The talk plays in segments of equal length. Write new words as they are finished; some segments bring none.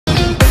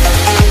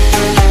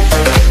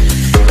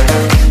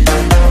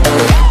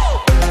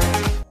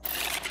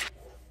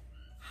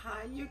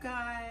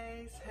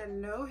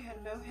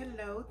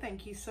Hello,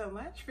 thank you so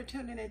much for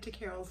tuning in to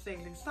Carol's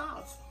Daily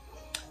Thoughts.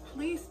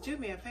 Please do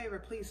me a favor,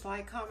 please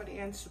like, comment,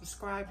 and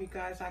subscribe. You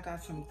guys, I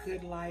got some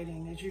good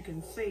lighting, as you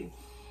can see.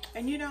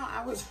 And you know,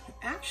 I was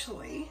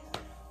actually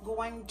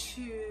going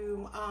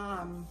to,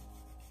 I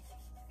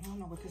don't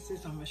know what this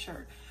is on my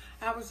shirt.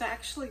 I was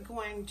actually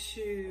going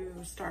to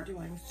start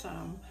doing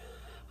some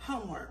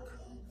homework.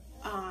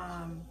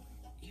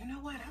 You know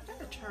what, I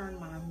better turn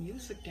my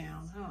music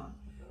down, huh?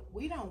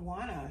 We don't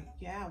wanna,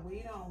 y'all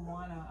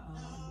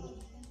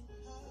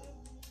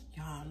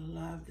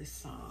love this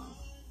song.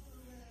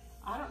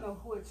 I don't know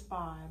who it's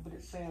by, but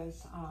it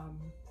says,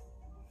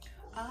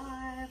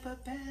 I've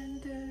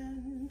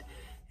abandoned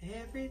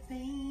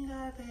everything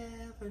I've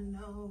ever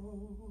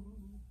known.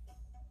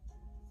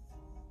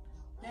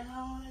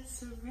 Now I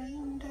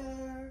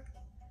surrender.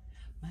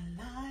 My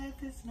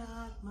life is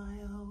not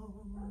my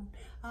own.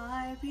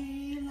 I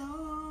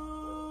belong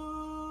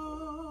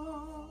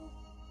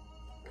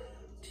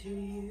to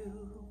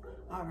you.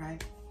 All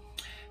right.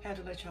 Had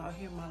to let y'all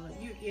hear my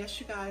yes,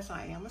 you guys,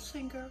 I am a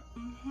singer.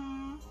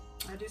 I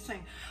do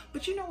sing.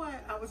 But you know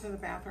what? I was in the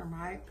bathroom,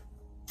 right?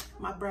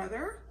 My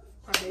brother,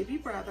 my baby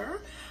brother,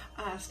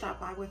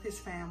 stopped by with his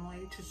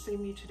family to see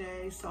me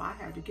today, so I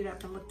had to get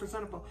up and look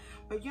presentable.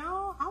 But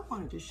y'all, I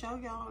wanted to show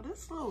y'all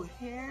this little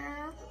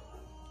hair.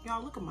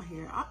 Y'all, look at my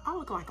hair. I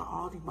look like an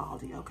Aldi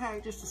Baldy,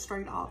 okay? Just a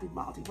straight Aldi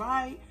Baldy,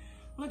 right?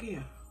 Look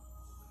here.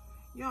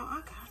 Y'all,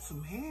 I got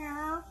some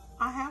hair.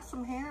 I have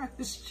some hair.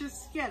 It's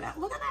just, yeah,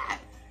 look at that.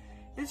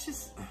 It's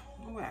just,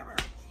 whatever.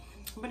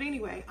 But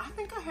anyway, I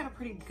think I had a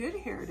pretty good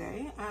hair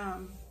day.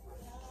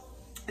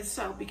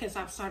 So, because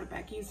I've started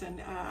back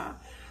using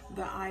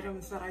the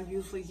items that I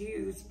usually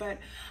use. But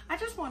I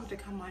just wanted to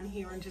come on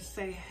here and just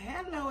say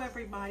hello,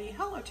 everybody.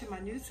 Hello to my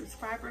new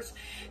subscribers.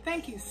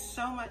 Thank you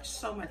so much,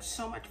 so much,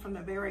 so much from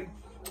the very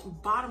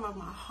bottom of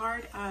my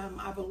heart.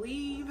 I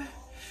believe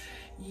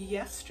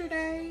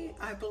yesterday,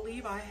 I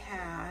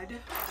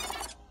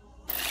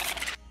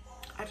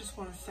just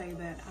want to say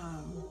that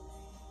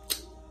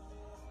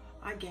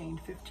I gained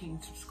 15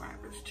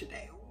 subscribers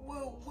today.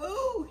 Whoa,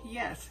 whoa,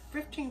 yes,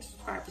 15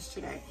 subscribers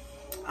today.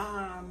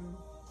 I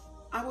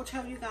will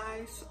tell you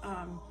guys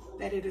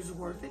that it is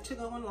worth it to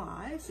go on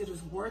lives. It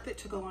is worth it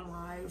to go on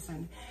lives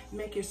and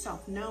make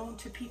yourself known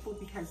to people,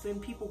 because then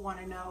people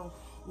want to know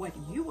what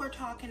you are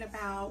talking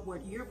about,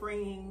 what you're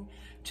bringing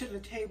to the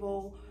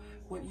table,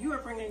 what you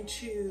are bringing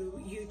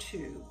to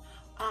YouTube.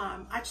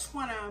 I just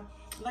want to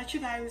let you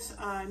guys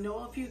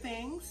know a few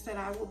things that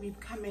I will be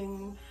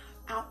coming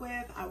out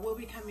with. I will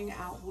be coming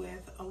out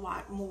with a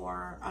lot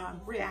more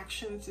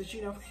reactions. As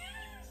you know,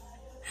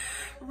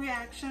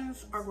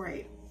 reactions are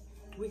great.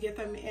 We get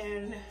them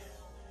in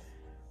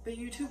the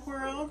YouTube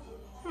world,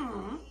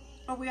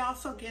 but we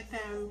also get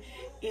them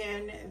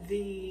in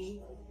the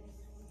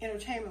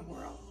entertainment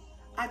world.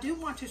 I do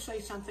want to say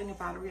something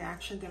about a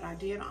reaction that I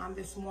did on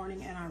this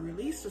morning and I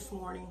released this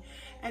morning,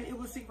 and it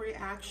was the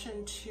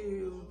reaction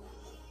to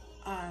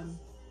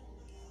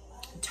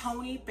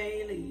Tony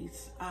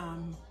Bailey's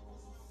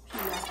He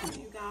Left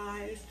Me. You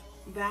guys,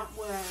 that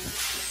was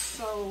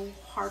so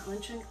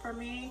heart-wrenching for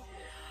me.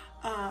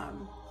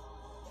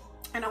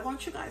 And I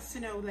want you guys to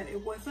know that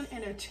it wasn't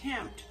an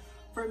attempt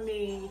for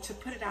me to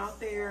put it out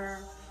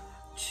there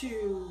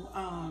to,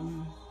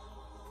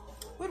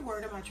 what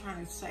word am I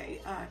trying to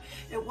say?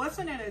 It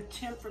wasn't an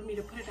attempt for me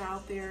to put it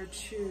out there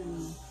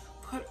to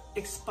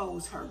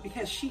expose her,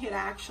 because she had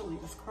actually,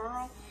 this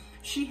girl,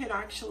 she had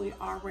actually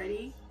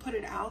already put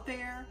it out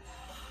there,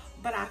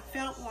 but I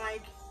felt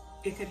like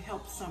it could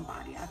help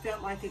somebody. I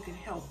felt like it could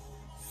help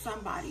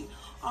somebody.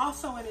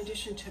 Also, in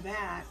addition to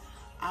that,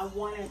 I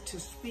wanted to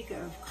speak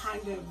of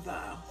kind of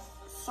the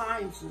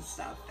signs and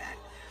stuff that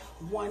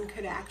one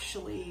could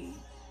actually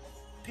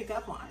pick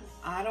up on.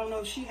 I don't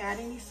know if she had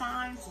any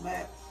signs,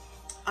 but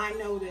I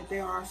know that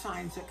there are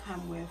signs that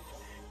come with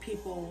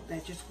people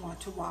that just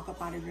want to walk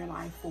up out of your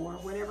life for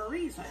whatever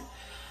reason.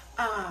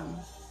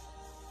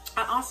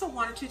 I also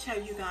wanted to tell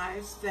you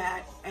guys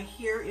that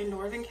here in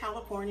Northern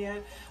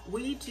California,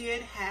 we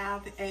did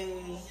have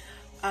a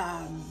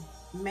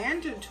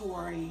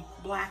mandatory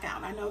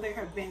blackout. I know there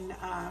have been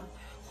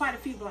quite a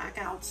few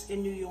blackouts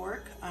in New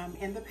York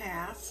in the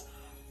past.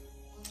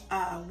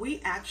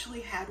 We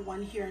actually had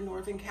one here in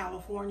Northern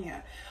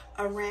California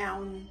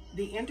around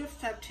the end of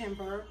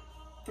September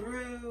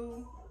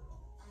through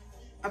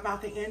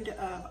about the end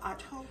of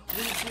October.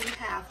 We do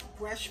have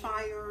brush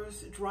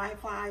fires, dry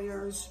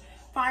fires,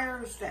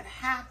 fires that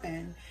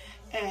happen,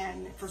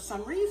 and for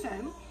some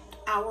reason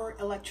our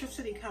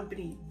electricity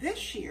company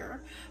this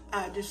year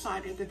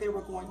decided that they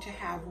were going to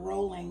have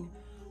rolling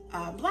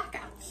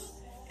blackouts,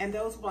 and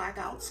those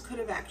blackouts could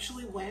have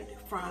actually went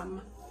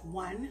from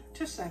 1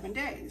 to 7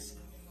 days.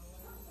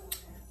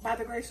 By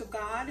the grace of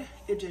God,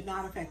 it did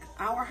not affect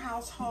our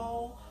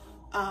household,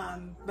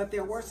 but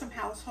there were some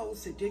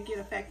households that did get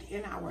affected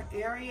in our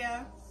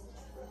area,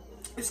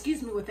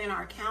 within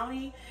our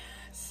county.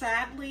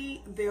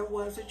 Sadly, there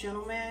was a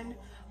gentleman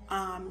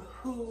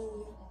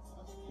who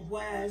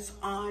was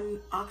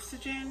on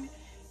oxygen.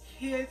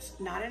 His,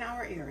 not in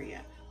our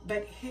area,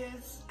 but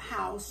his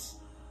house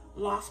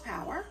lost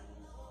power.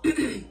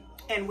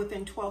 And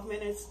within 12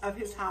 minutes of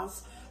his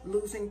house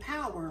losing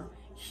power,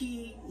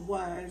 he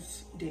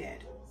was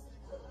dead.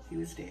 He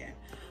was dead.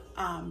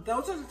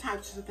 Those are the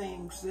types of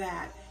things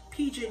that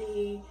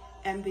PG&E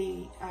and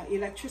the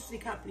electricity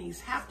companies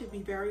have to be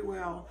very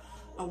well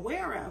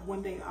aware of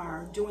when they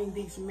are doing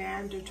these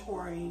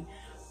mandatory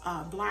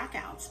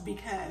blackouts,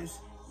 because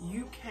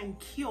you can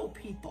kill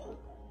people,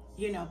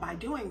 you know, by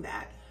doing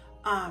that.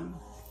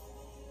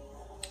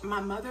 My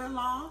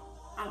mother-in-law,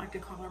 I like to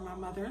call her my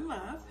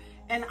mother-in-law,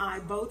 and I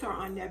both are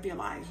on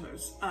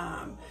nebulizers.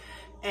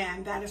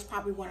 And that is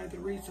probably one of the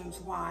reasons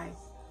why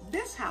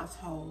this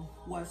household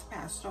was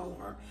passed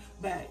over.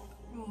 But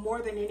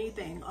more than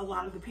anything, a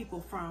lot of the people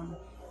from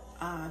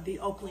the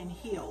Oakland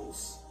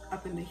Hills,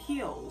 up in the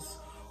hills,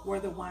 were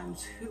the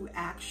ones who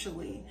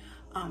actually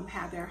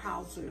had their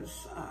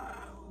houses,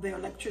 their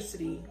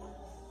electricity,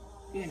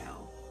 you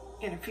know,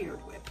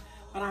 interfered with.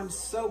 But I'm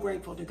so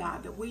grateful to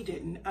God that we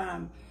didn't.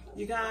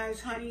 You guys,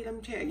 honey, let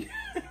me tell you,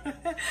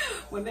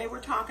 when they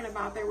were talking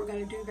about they were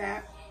going to do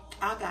that,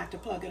 I got to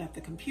plugging up the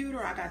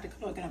computer, I got to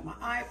plugging up my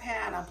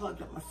iPad, I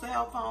plugged up my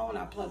cell phone,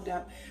 I plugged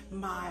up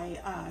my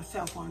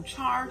cell phone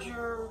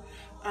charger,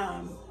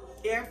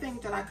 everything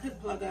that I could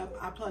plug up,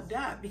 I plugged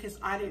up, because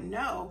I didn't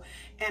know,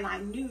 and I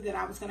knew that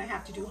I was going to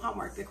have to do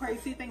homework. The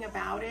crazy thing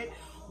about it,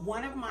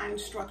 one of my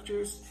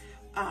instructors,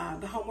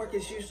 the homework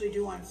is usually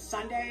due on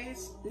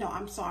Sundays. No,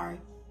 I'm sorry.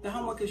 The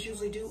homework is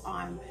usually due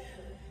on,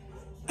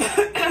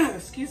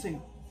 excuse me,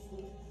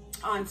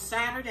 on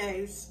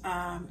Saturdays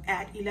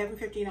at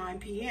 11:59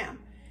 p.m.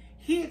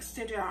 He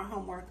extended our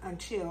homework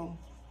until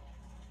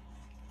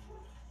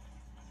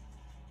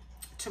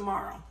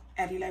tomorrow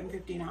at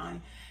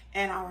 11:59,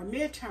 and our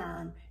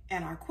midterm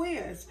and our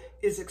quiz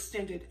is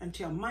extended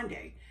until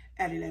Monday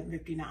at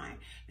 11:59.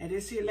 Now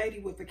this here lady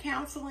with the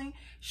counseling,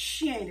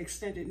 she ain't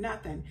extended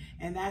nothing,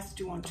 and that's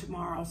due on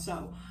tomorrow.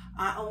 So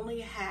I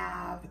only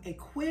have a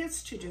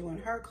quiz to do in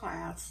her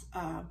class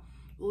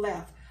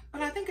left.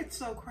 But I think it's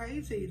so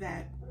crazy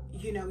that,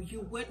 you know,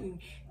 you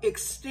wouldn't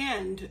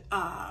extend,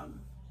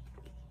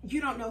 you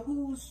don't know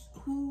whose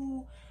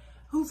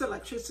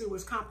electricity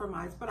was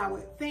compromised, but I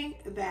would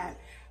think that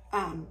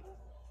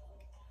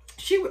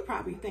she would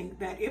probably think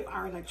that if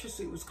our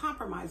electricity was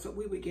compromised, that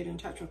we would get in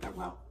touch with her.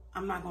 Well,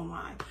 I'm not gonna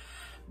lie,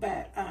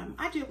 but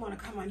I did want to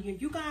come on here.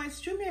 You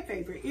guys, do me a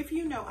favor. If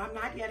you know, I'm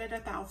not yet at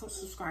 1,000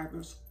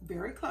 subscribers,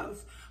 very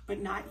close,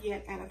 but not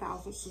yet at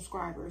 1,000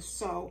 subscribers.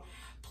 So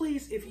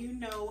please, if you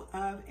know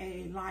of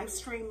a live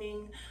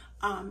streaming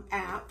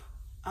app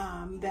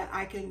that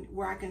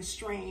where I can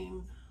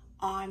stream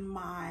on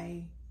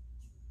my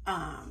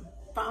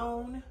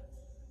phone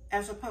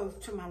as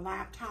opposed to my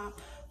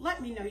laptop,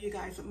 let me know, you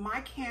guys.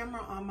 My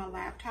camera on my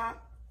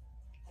laptop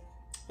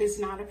is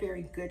not a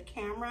very good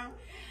camera,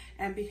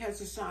 and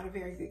because it's not a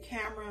very good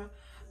camera,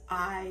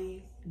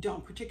 I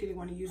don't particularly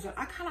want to use it.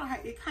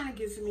 It kind of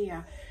gives me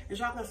a, as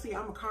y'all can see,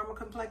 I'm a caramel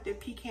complected,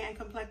 pecan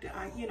complected,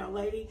 you know,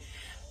 lady.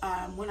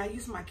 When I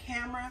use my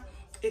camera,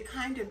 it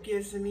kind of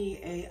gives me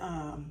a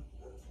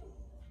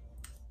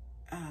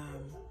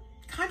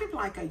kind of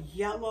like a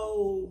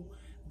yellow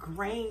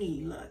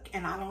grainy look,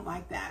 and I don't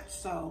like that.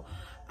 So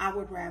I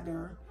would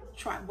rather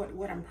try,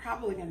 what I'm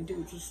probably going to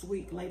do this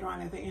week, later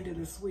on at the end of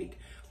this week,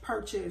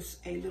 purchase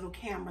a little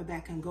camera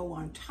that can go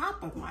on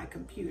top of my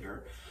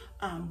computer,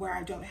 where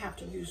I don't have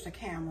to use the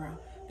camera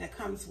that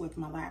comes with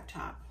my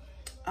laptop.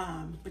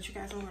 But you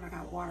guys know what, I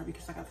got water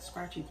because I got the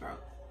scratchy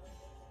throat.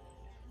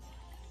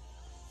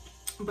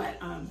 But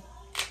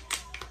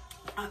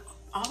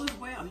all is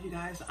well, you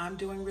guys. I'm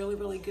doing really,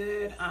 really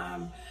good.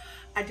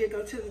 I did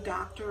go to the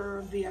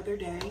doctor the other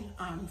day.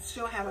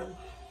 Still having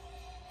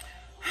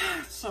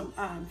some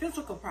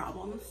physical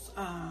problems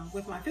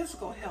with my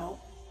physical health,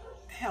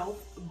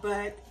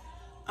 but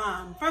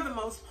for the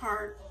most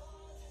part,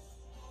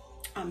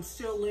 I'm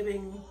still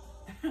living,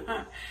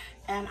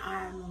 and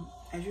I'm,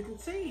 as you can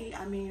see,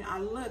 I mean, I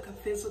look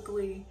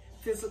physically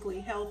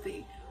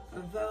healthy,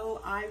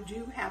 though I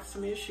do have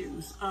some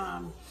issues.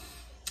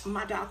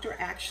 My doctor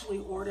actually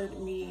ordered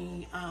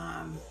me,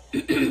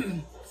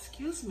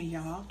 excuse me,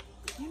 y'all.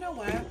 You know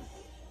what?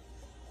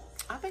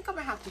 I think I'm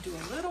gonna have to do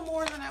a little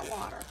more than that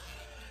water.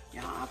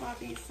 Y'all, I bought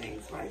these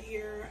things right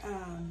here.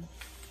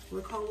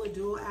 Ricola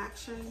Dual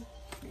Action.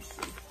 Let me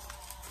see.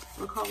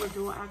 Ricola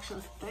Dual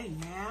Action. They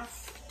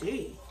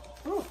nasty.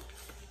 Ooh,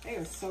 they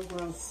are so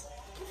gross.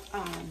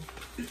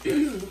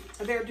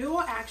 They're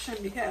dual action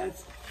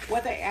because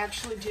what they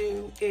actually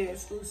do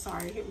is, ooh,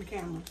 sorry, hit my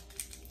camera.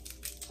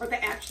 What they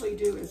actually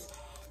do is,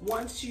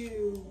 once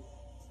you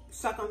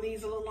suck on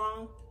these a little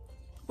long,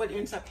 what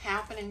ends up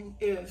happening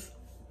is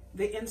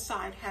the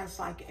inside has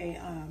like a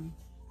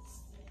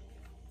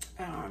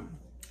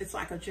it's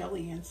like a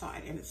jelly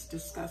inside, and it's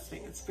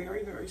disgusting. It's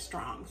very, very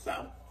strong.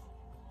 So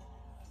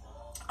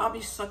I'll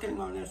be sucking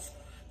on this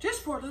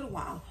just for a little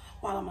while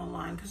I'm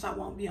online, because I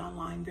won't be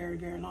online very,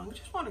 very long. I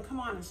just want to come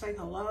on and say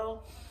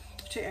hello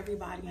to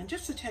everybody, and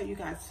just to tell you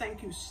guys,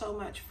 thank you so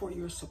much for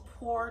your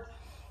support.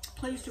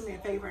 Please do me a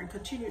favor and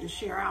continue to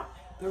share out.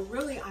 The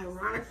really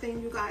ironic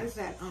thing, you guys,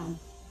 that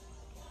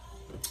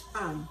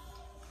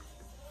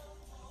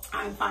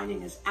I'm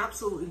finding is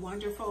absolutely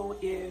wonderful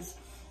is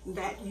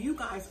that you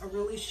guys are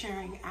really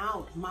sharing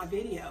out my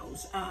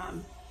videos.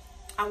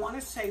 I want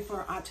to say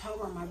for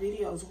October, my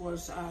videos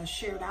was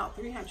shared out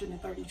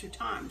 332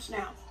 times.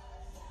 Now,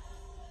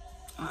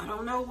 I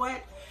don't know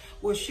what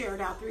was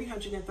shared out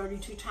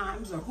 332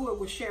 times or who it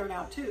was shared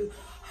out to.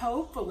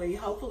 Hopefully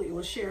it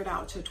was shared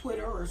out to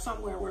Twitter or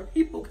somewhere where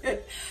people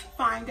could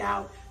find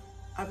out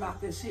about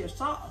this here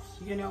sauce.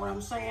 You know what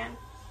I'm saying?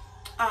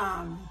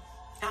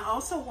 I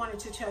also wanted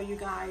to tell you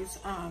guys,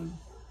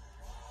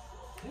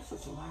 this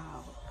is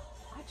loud.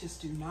 I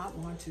just do not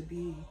want to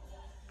be,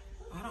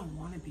 I don't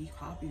want to be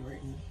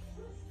copywritten.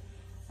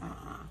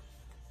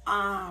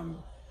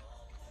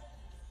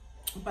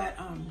 But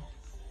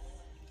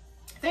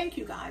thank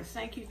you guys.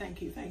 Thank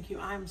you.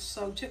 I'm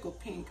so tickled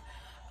pink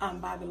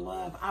by the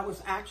love. I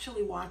was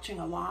actually watching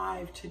a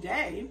live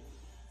today.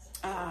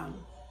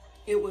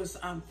 It was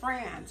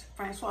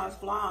Francois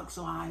Vlogs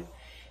live,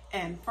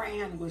 and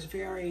Fran was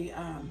very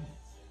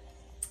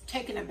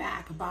taken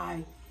aback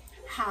by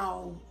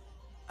how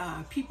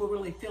people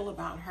really feel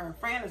about her.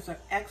 Fran is an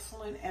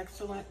excellent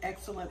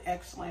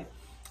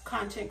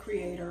content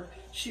creator.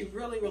 She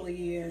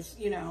really is.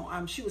 You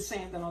know, she was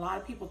saying that a lot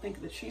of people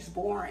think that she's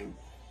boring.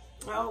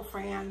 Oh,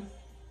 Fran,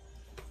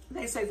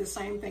 they say the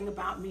same thing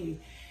about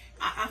me.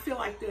 I feel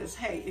like this.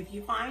 Hey, if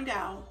you find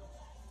out,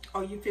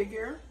 or you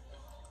figure,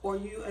 or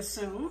you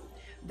assume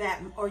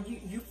that, or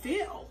you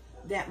feel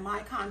that my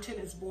content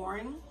is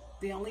boring,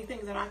 the only thing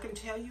that I can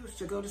tell you is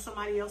to go to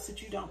somebody else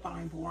that you don't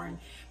find boring.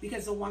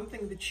 Because the one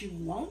thing that you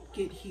won't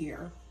get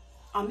here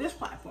on this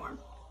platform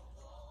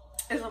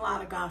is a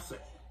lot of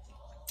gossip.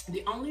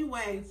 The only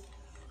way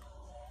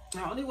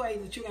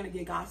that you're going to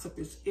get gossip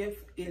is if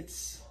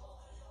it's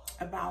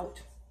about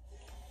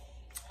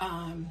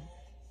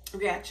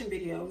reaction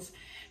videos,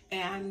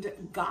 and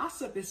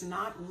gossip is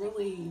not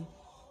really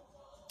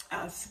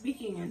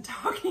speaking and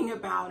talking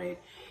about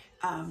it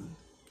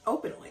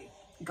openly.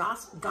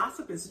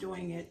 Gossip is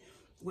doing it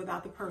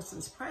without the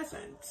person's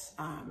presence.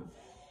 I'm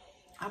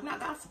not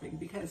gossiping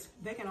because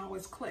they can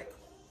always click.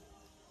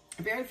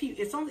 Very few.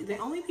 The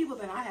only people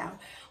that I have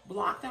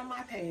blocked on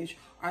my page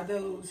are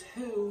those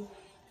who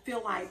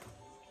feel like,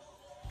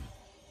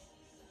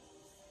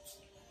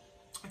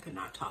 I could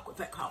not talk with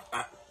that cough.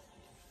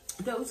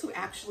 Those who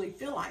actually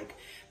feel like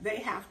they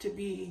have to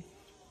be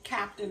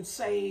Captain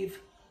Save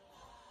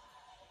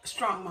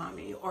Strong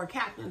Mommy, or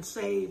Captain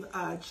Save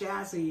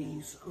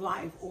Jazzy's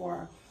life,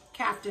 or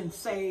Captain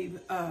Save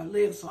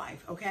Liv's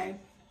life, okay?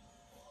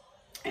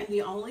 And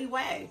the only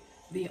way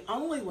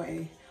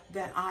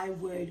that I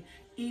would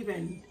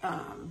even,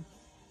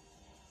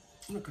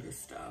 look at this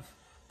stuff,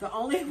 the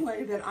only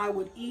way that I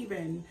would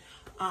even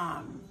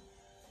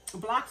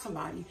block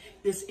somebody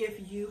is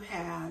if you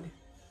had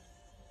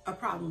a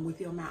problem with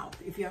your mouth.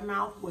 If your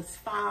mouth was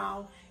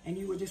foul and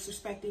you were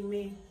disrespecting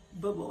me,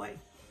 boy.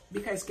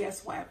 Because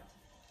guess what?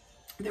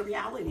 The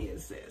reality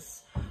is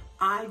this.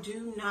 I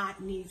do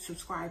not need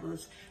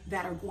subscribers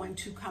that are going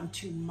to come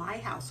to my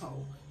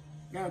household,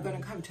 that are going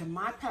to come to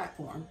my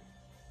platform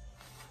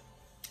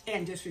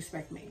and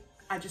disrespect me.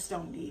 I just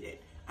don't need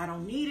it. I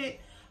don't need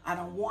it. I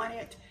don't want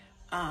it.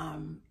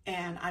 And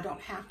I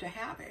don't have to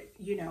have it.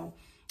 You know,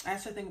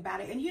 that's the thing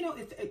about it. And you know,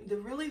 the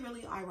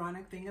really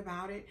ironic thing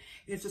about it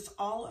is it's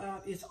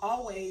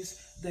always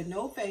the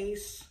no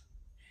face,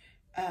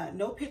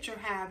 no picture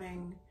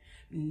having,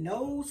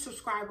 no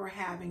subscriber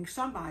having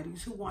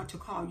somebodies who want to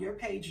call your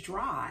page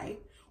dry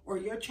or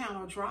your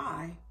channel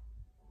dry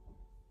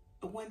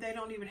when they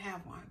don't even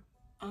have one.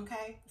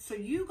 Okay, so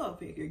you go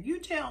figure. You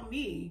tell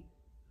me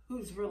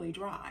who's really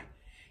dry.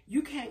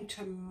 You came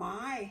to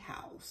my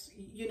house.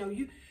 You know,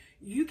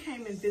 you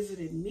came and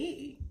visited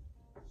me.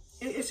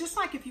 It's just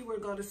like if you were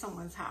to go to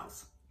someone's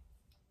house.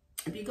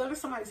 If you go to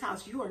somebody's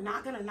house, you are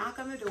not going to knock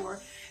on the door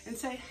and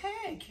say,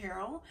 "Hey,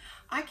 Carol,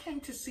 I came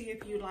to see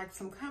if you'd like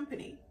some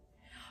company."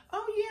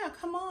 "Oh yeah,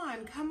 come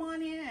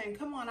on in.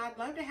 Come on, I'd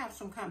love to have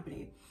some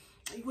company.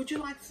 Would you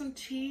like some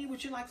tea?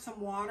 Would you like some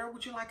water?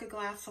 Would you like a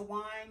glass of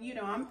wine?" You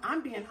know,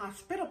 I'm being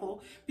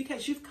hospitable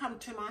because you've come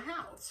to my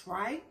house,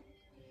 right?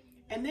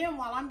 And then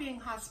while I'm being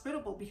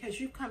hospitable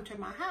because you've come to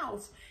my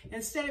house,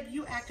 instead of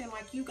you acting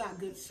like you got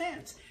good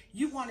sense,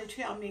 you want to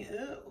tell me,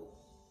 "Ooh,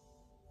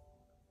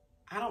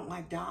 I don't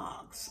like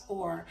dogs."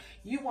 Or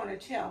you want to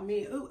tell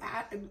me, "Ooh,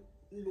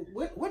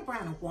 what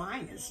brand of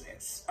wine is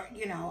this?" Or,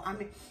 you know, I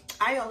mean,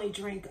 I only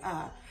drink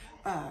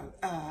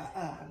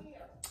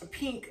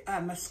pink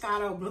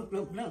Moscato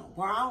blue,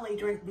 or I only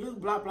drink blue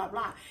blah blah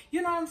blah.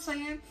 You know what I'm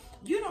saying?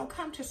 You don't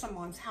come to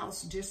someone's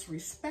house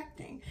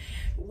disrespecting.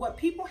 What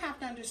people have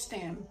to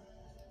understand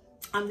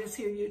on this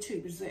here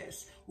YouTube is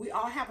this: we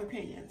all have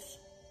opinions,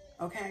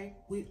 okay?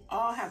 We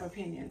all have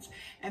opinions,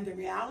 and the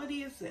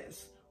reality is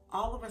this: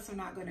 all of us are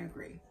not going to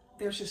agree.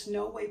 There's just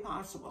no way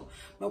possible.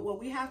 But what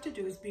we have to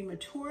do is be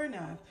mature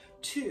enough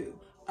to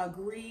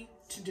agree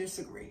to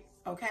disagree,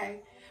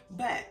 okay?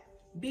 But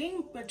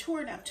being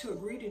mature enough to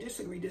agree to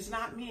disagree does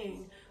not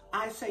mean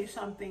I say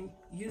something,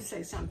 you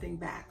say something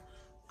back.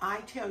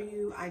 I tell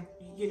you,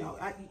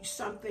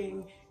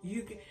 something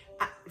you can,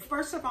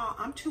 first of all,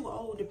 I'm too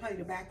old to play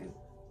the back and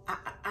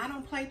I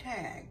don't play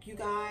tag, you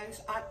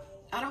guys.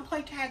 I don't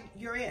play tag,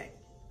 you're it.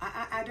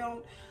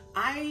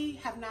 I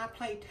have not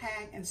played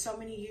tag in so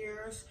many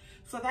years.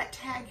 So that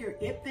tag, you're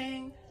it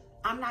thing,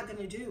 I'm not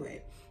gonna do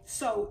it.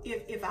 So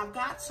if I've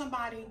got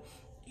somebody,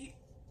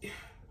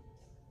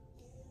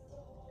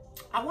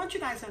 I want you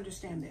guys to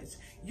understand this.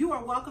 You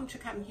are welcome to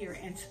come here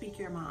and speak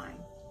your mind.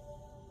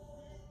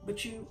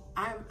 But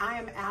I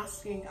am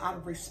asking out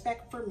of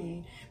respect for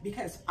me,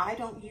 because I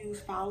don't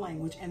use foul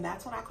language, and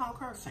that's what I call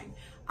cursing.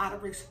 Out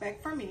of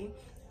respect for me,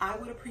 I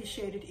would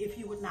appreciate it if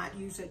you would not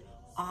use it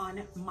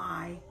on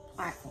my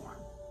platform,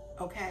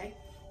 okay?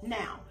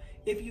 Now,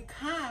 if you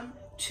come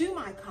to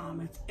my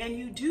comments and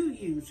you do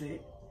use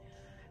it,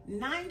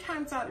 9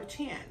 times out of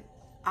 10,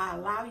 I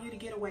allow you to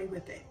get away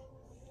with it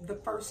the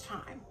first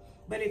time.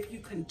 But if you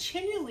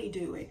continually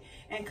do it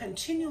and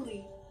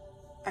continually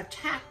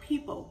attack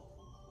people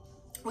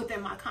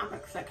within my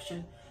comment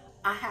section,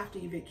 I have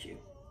to evict you.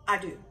 I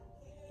do.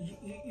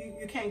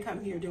 You can't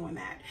come here doing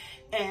that.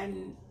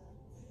 And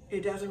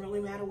it doesn't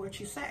really matter what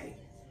you say.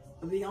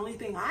 The only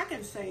thing I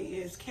can say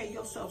is carry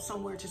yourself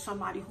somewhere to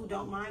somebody who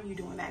don't mind you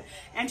doing that,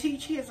 and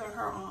teach his or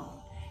her own.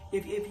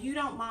 If you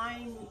don't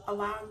mind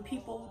allowing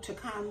people to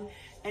come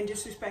and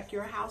disrespect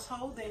your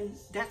household, then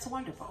that's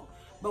wonderful.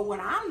 But what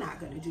I'm not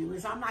going to do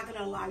is I'm not going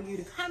to allow you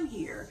to come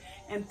here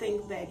and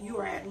think that you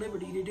are at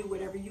liberty to do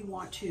whatever you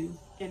want to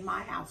in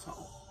my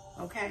household.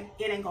 Okay?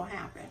 It ain't going to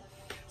happen.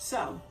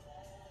 So,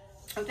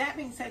 with that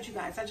being said, you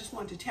guys, I just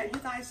wanted to tell you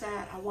guys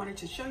that. I wanted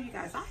to show you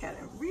guys I had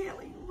a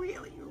really,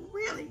 really,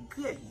 really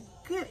good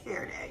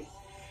hair day.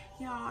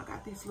 Y'all, I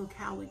got these little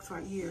cowlicks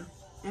right here.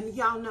 And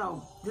y'all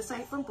know, this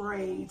ain't from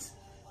braids.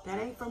 That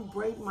ain't from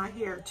braiding my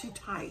hair too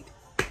tight.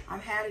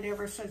 I've had it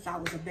ever since I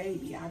was a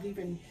baby. I've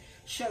even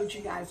showed you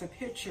guys a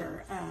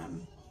picture,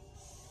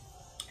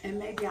 and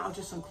maybe I'll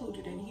just include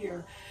it in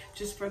here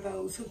just for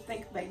those who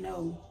think they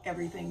know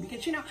everything.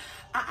 Because, you know,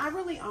 I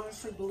really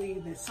honestly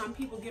believe that some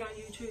people get on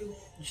YouTube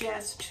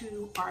just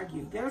to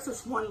argue. There's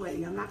this one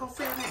lady, I'm not going to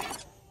say her name.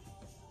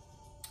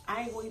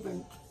 I ain't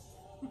even,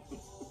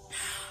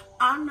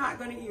 I'm not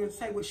going to even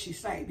say what she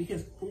say,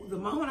 because the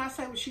moment I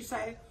say what she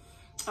say,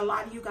 a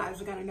lot of you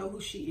guys are going to know who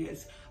she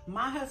is.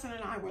 My husband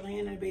and I were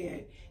laying in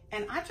bed,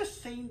 and I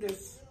just seen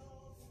this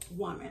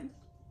woman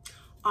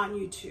on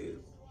YouTube.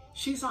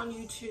 She's on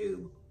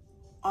YouTube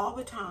all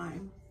the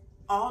time,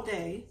 all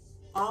day,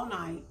 all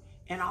night,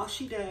 and all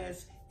she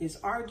does is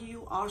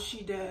argue. All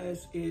she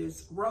does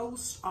is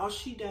roast. All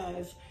she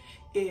does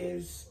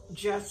is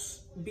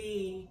just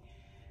be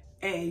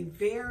a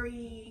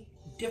very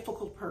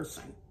difficult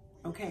person,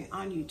 okay,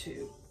 on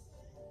YouTube.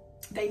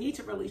 They need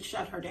to really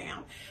shut her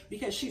down,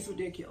 because she's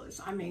ridiculous.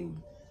 I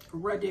mean,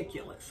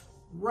 ridiculous.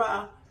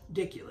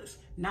 Ridiculous.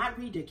 Not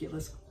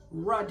ridiculous,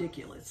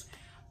 ridiculous.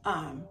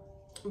 I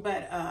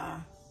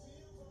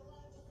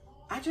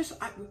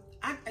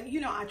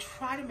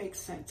try to make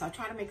sense. I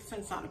try to make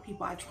sense out of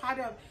people. I try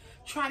to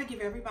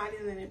give everybody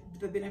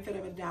the benefit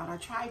of a doubt. I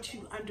try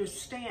to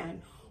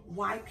understand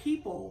why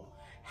people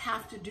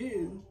have to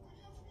do,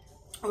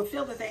 or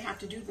feel that they have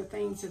to do the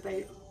things that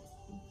they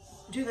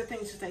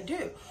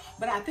do.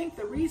 But I think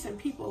the reason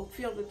people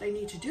feel that they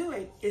need to do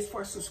it is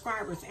for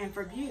subscribers and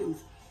for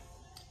views.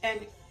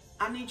 And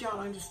I need y'all to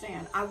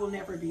understand, I will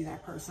never be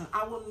that person.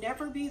 I will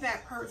never be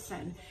that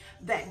person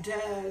that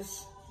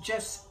does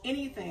just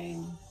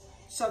anything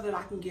so that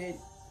I can get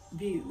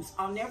views.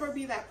 I'll never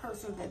be that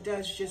person that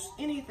does just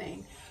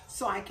anything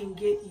so I can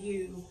get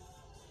you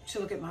to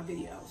look at my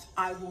videos.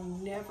 I will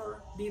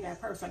never be that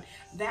person.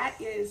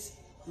 That is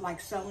like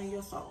selling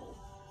your soul,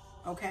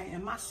 okay?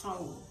 And my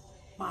soul,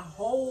 my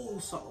whole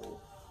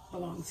soul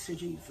belongs to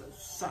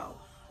Jesus. So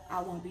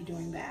I won't be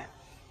doing that.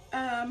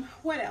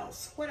 What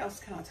else? What else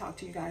can I talk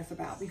to you guys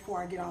about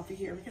before I get off of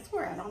here? Because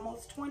we're at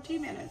almost 20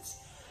 minutes.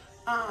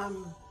 I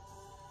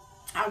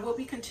will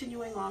be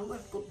continuing on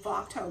with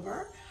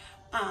Vlogtober.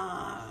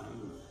 I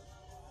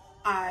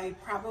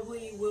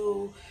probably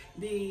will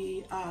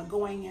be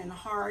going in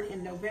hard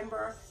in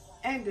November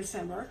and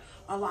December,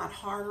 a lot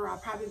harder. I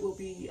probably will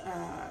be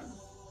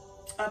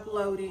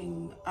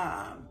uploading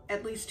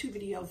at least 2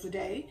 videos a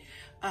day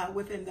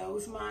within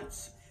those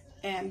months.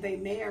 And they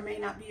may or may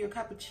not be your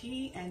cup of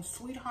tea. And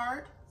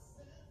sweetheart,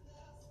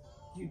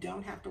 you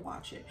don't have to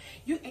watch it.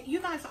 You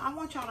guys, I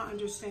want y'all to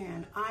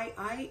understand,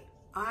 I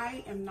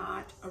am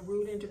not a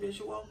rude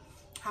individual.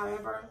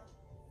 However,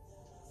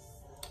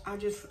 I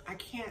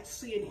can't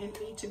see it in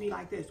me to be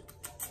like this.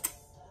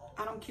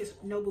 I don't kiss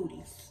no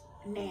booties.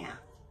 Nah.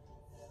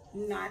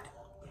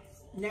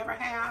 Never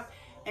have.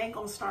 Ain't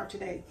gonna start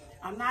today.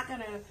 I'm not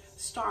gonna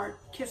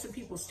start kissing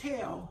people's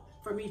tail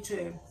for me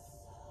to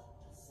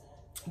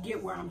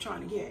get where I'm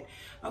trying to get.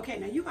 Okay,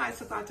 now you guys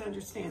have got to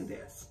understand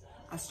this.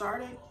 I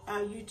started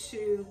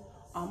YouTube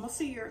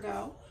almost a year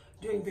ago,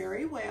 doing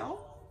very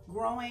well,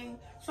 growing.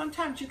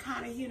 Sometimes you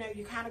kind of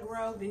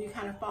grow, then you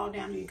kind of fall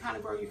down, you kind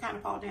of grow, you kind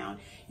of fall down.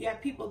 You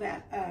have people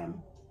that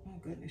Oh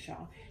goodness,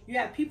 y'all. You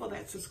have people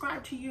that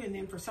subscribe to you, and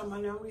then for some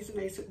unknown reason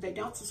they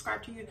don't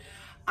subscribe to you.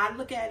 I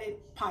look at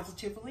it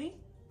positively.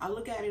 I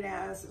look at it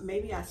as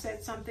maybe I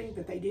said something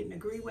that they didn't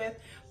agree with,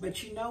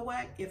 but you know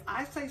what? If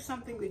I say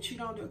something that you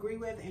don't agree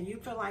with and you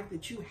feel like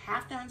that you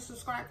have to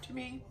unsubscribe to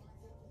me,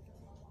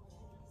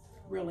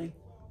 really,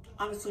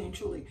 honestly and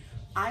truly,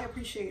 I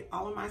appreciate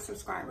all of my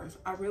subscribers.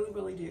 I really,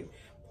 really do.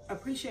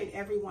 Appreciate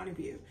every one of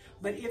you.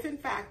 But if in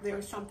fact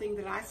there's something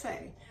that I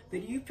say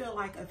that you feel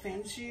like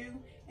offends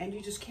you and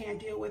you just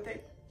can't deal with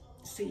it,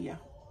 see ya.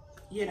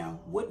 You know,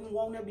 wouldn't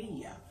wanna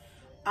be ya.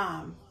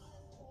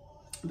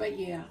 But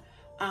yeah,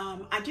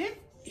 I did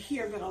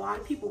hear that a lot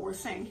of people were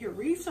saying here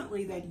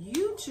recently that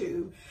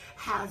YouTube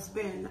has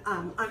been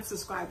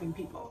unsubscribing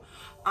people.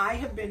 I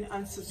have been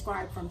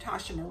unsubscribed from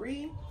Tasha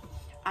Marie.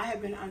 I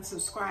have been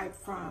unsubscribed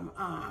from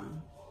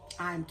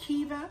I'm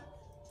Kiva.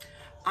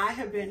 I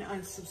have been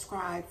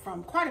unsubscribed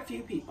from quite a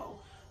few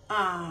people.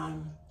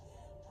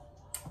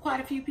 Quite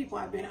a few people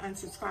I've been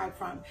unsubscribed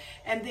from.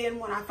 And then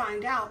when I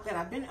find out that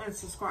I've been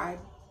unsubscribed,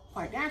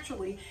 quite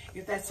naturally,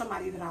 if that's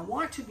somebody that I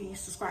want to be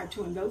subscribed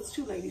to, and those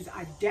two ladies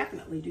I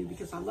definitely do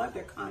because I love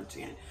their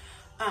content,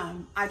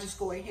 I just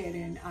go ahead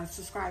and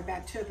subscribe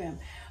back to them.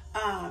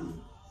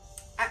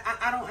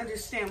 I don't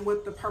understand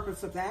what the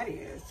purpose of that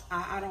is.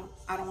 I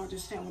don't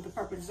understand what the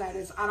purpose of that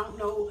is. I don't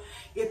know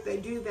if they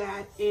do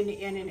that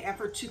in an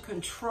effort to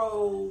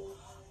control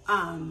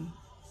how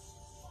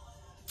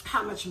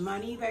much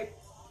money they,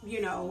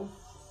 you know,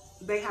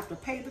 they have to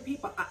pay the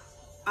people.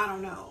 I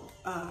don't know.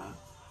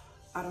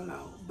 I don't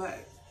know.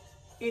 But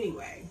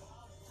anyway,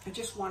 I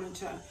just wanted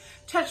to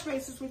touch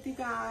bases with you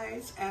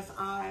guys as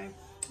I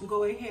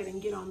go ahead and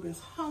get on this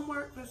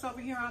homework that's over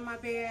here on my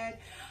bed.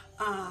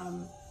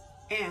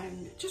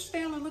 And just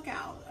stay on the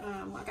lookout.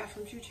 I got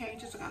some few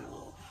changes. I got a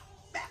little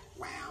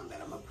background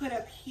that I'm gonna put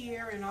up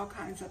here and all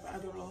kinds of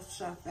other little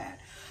stuff that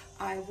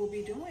I will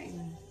be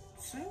doing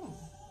soon.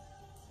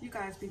 You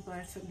guys be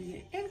blessed and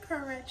be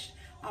encouraged.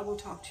 I will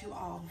talk to you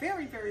all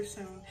very, very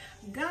soon.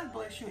 God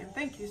bless you and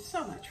thank you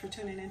so much for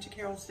tuning into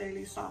Carol's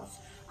Daily Sauce.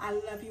 I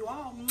love you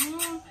all.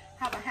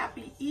 Have a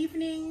happy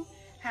evening.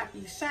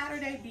 Happy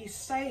Saturday. Be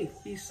safe.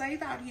 Be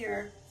safe out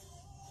here.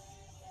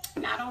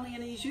 Not only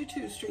in these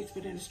YouTube streets,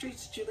 but in the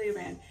streets that you live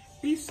in.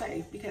 Be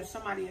safe because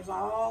somebody is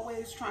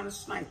always trying to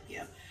snipe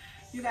you.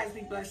 You guys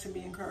be blessed and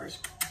be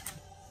encouraged.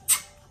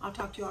 I'll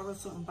talk to you all real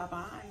soon.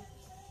 Bye-bye.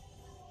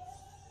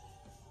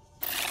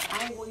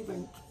 I won't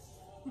even...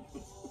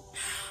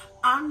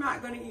 I'm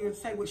not going to even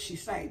say what she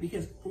say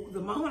because the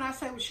moment I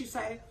say what she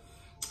say,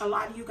 a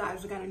lot of you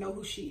guys are going to know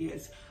who she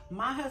is.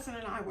 My husband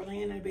and I were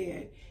laying in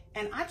bed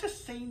and I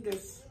just seen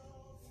this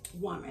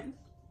woman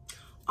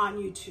on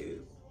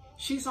YouTube.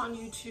 She's on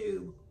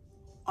YouTube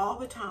all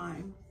the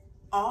time,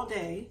 all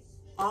day,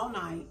 all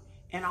night,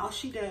 and all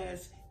she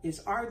does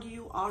is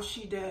argue. All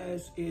she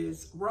does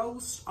is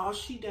roast. All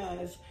she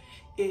does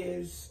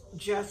is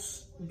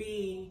just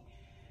be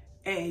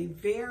a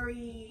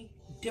very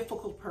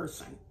difficult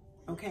person,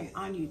 okay,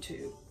 on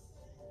YouTube.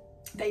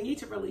 They need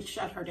to really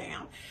shut her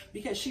down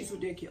because she's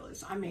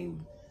ridiculous. I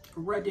mean,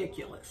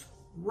 ridiculous.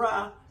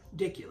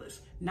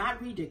 Ridiculous.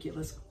 Not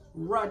ridiculous,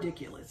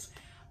 ridiculous.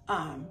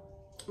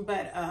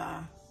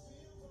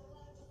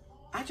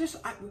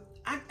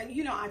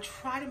 You know, I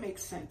try to make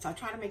sense. I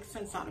try to make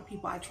sense out of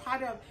people. I try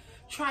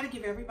to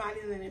give everybody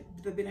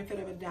the benefit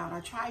of a doubt. I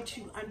try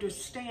to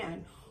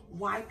understand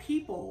why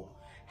people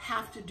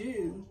have to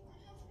do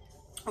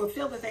or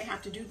feel that they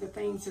have to do the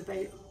things that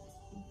they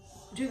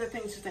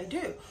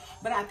do.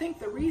 But I think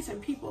the reason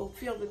people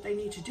feel that they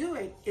need to do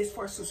it is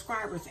for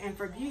subscribers and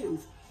for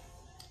views.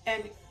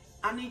 And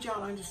I need y'all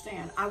to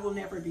understand, I will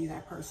never be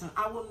that person.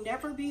 I will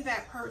never be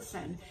that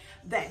person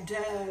that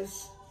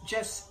does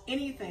just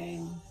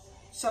anything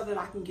so that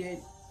I can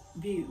get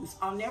views.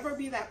 I'll never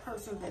be that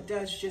person that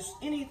does just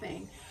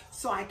anything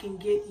so I can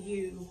get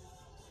you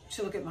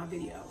to look at my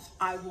videos.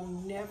 I will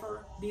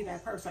never be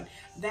that person.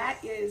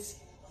 That is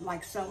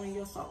like selling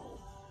your soul,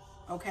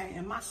 okay?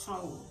 And my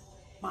soul,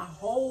 my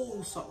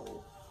whole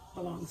soul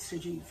belongs to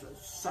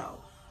Jesus.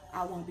 So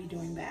I won't be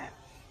doing that.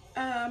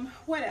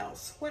 What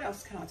else? What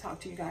else can I talk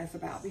to you guys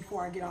about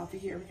before I get off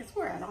of here? Because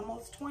we're at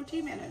almost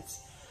 20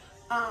 minutes.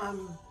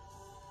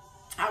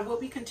 I will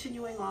be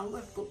continuing on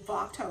with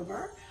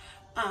Vlogtober.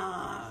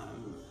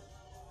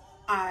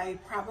 I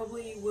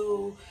probably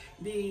will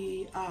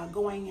be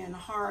going in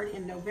hard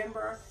in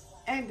November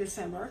and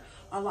December,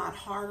 a lot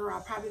harder.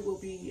 I probably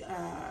will be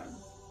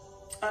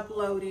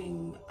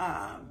uploading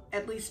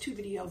at least 2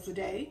 videos a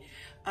day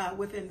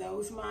within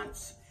those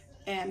months.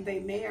 And they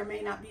may or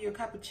may not be your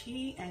cup of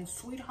tea. And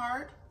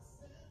sweetheart,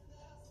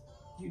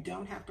 you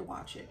don't have to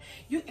watch it.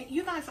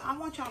 You guys, I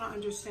want y'all to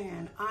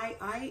understand,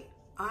 I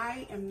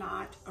am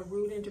not a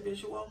rude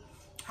individual.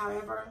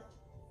 However,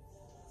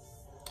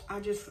 I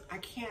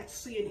can't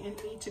see it in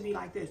me to be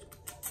like this.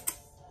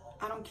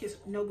 I don't kiss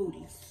no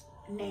booties.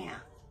 Nah.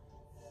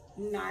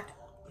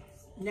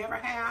 Never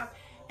have.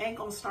 Ain't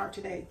gonna start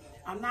today.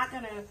 I'm not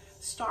gonna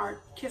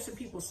start kissing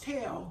people's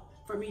tail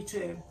for me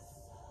to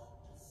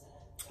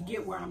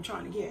get where I'm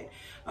trying to get.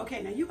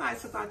 Okay, now you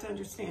guys have got to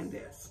understand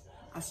this.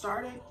 I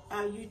started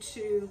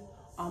YouTube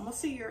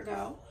almost a year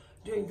ago,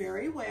 doing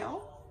very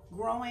well,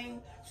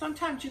 growing.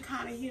 Sometimes you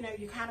kind of, you know,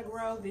 you kind of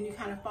grow, then you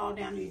kind of fall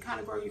down, then you kind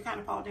of grow, you kind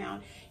of fall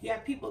down. You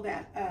have people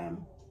that, oh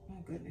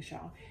goodness,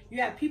 y'all.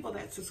 You have people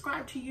that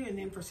subscribe to you, and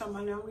then for some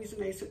unknown reason,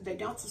 they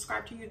don't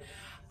subscribe to you.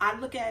 I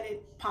look at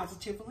it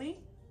positively.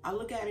 I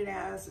look at it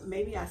as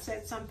maybe I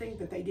said something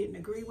that they didn't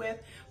agree with,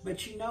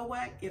 but you know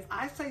what? If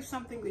I say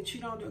something that you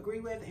don't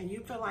agree with and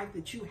you feel like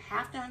that you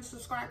have to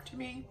unsubscribe to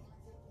me,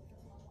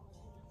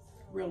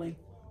 really,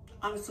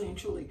 honestly and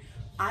truly,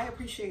 I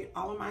appreciate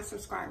all of my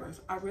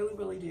subscribers. I really,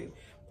 really do.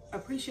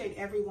 Appreciate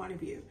every one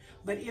of you.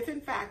 But if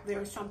in fact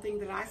there's something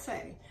that I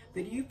say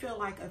that you feel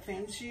like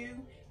offends you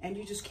and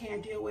you just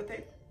can't deal with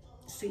it,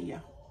 see ya.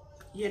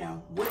 You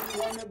know, wouldn't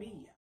want to be ya.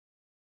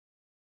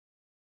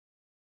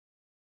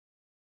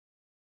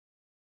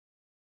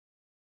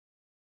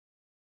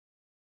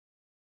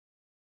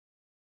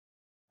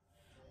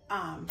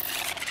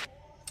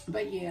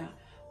 But yeah,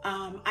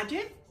 I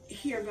did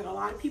hear that a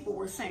lot of people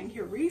were saying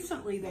here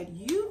recently that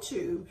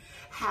YouTube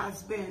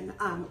has been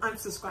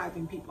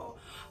unsubscribing people.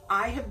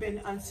 I have been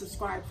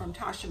unsubscribed from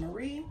Tasha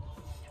Marie.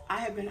 I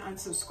have been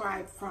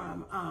unsubscribed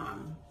from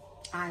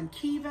I'm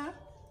Kiva.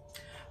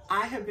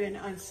 I have been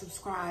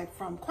unsubscribed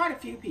from quite a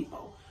few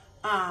people.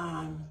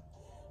 Quite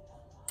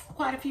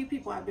a few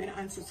people I've been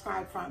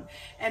unsubscribed from.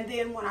 And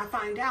then when I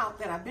find out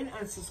that I've been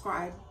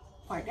unsubscribed,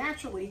 quite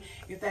naturally,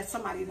 if that's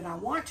somebody that I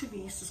want to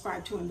be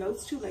subscribed to, and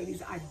those two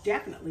ladies I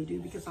definitely do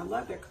because I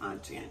love their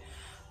content,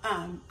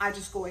 I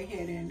just go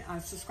ahead and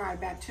subscribe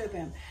back to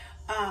them.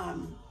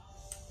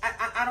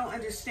 I don't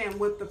understand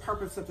what the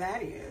purpose of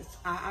that is.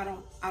 I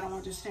don't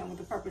understand what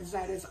the purpose of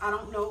that is. I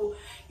don't know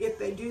if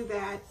they do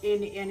that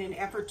in an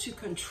effort to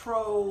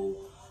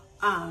control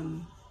how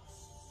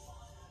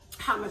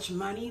much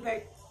money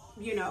they,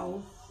 you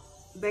know,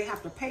 they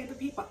have to pay the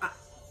people.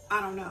 I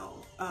don't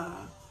know.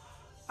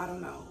 I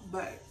don't know,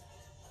 but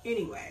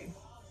anyway,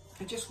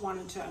 I just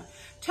wanted to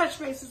touch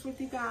bases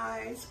with you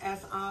guys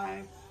as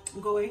I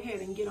go ahead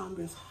and get on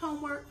this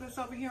homework that's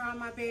over here on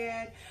my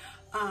bed,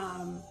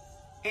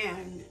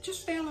 and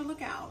just stay on the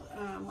lookout.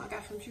 I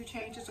got some few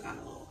changes. I got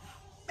a little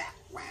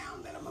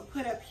background that I'm gonna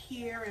put up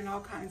here and all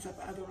kinds of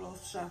other little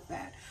stuff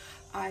that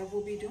I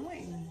will be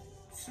doing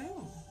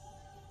soon.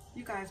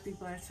 You guys be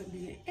blessed and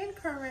be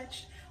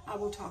encouraged. I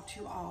will talk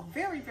to you all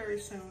very, very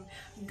soon.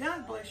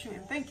 God bless you,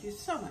 and thank you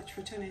so much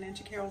for tuning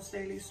into Carol's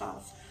Daily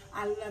Sauce.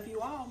 I love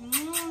you all.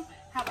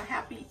 Have a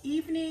happy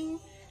evening.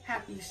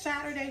 Happy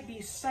Saturday.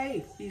 Be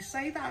safe. Be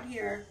safe out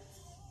here.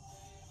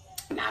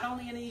 Not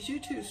only in these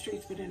YouTube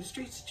streets, but in the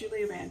streets that you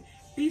live in.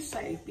 Be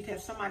safe,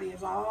 because somebody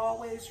is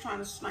always trying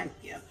to snipe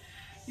you.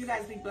 You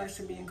guys be blessed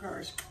and be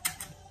encouraged.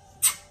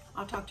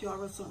 I'll talk to you all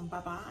real soon.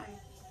 Bye-bye.